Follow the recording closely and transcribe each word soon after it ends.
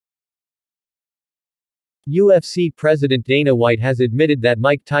UFC President Dana White has admitted that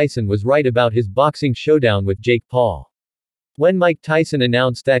Mike Tyson was right about his boxing showdown with Jake Paul. When Mike Tyson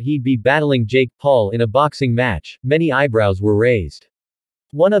announced that he'd be battling Jake Paul in a boxing match, many eyebrows were raised.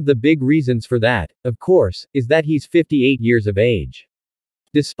 One of the big reasons for that, of course, is that he's 58 years of age.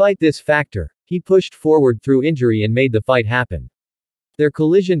 Despite this factor, he pushed forward through injury and made the fight happen. Their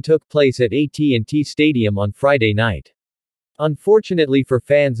collision took place at AT&T Stadium on Friday night. Unfortunately for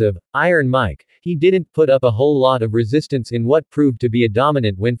fans of Iron Mike, he didn't put up a whole lot of resistance in what proved to be a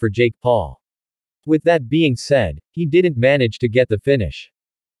dominant win for Jake Paul. With that being said, he didn't manage to get the finish.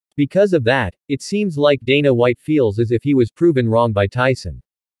 Because of that, it seems like Dana White feels as if he was proven wrong by Tyson.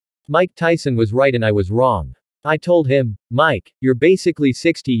 Mike Tyson was right and I was wrong. I told him, Mike, you're basically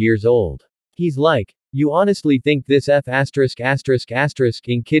 60 years old. He's like, you honestly think this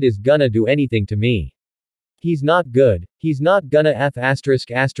 ****** kid is gonna do anything to me? He's not good, he's not gonna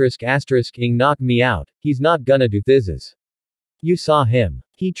knock me out, he's not gonna do thizzes. You saw him.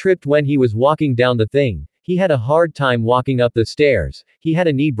 He tripped when he was walking down the thing, he had a hard time walking up the stairs, he had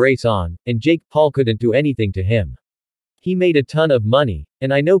a knee brace on, and Jake Paul couldn't do anything to him. He made a ton of money,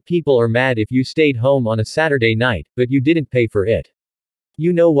 and I know people are mad if you stayed home on a Saturday night, but you didn't pay for it.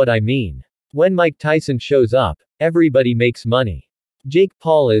 You know what I mean. When Mike Tyson shows up, everybody makes money. Jake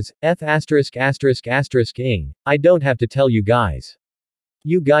Paul is *****ing. I don't have to tell you guys.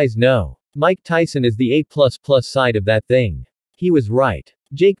 You guys know. Mike Tyson is the A++ side of that thing. He was right.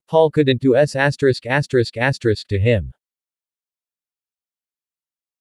 Jake Paul couldn't do to him.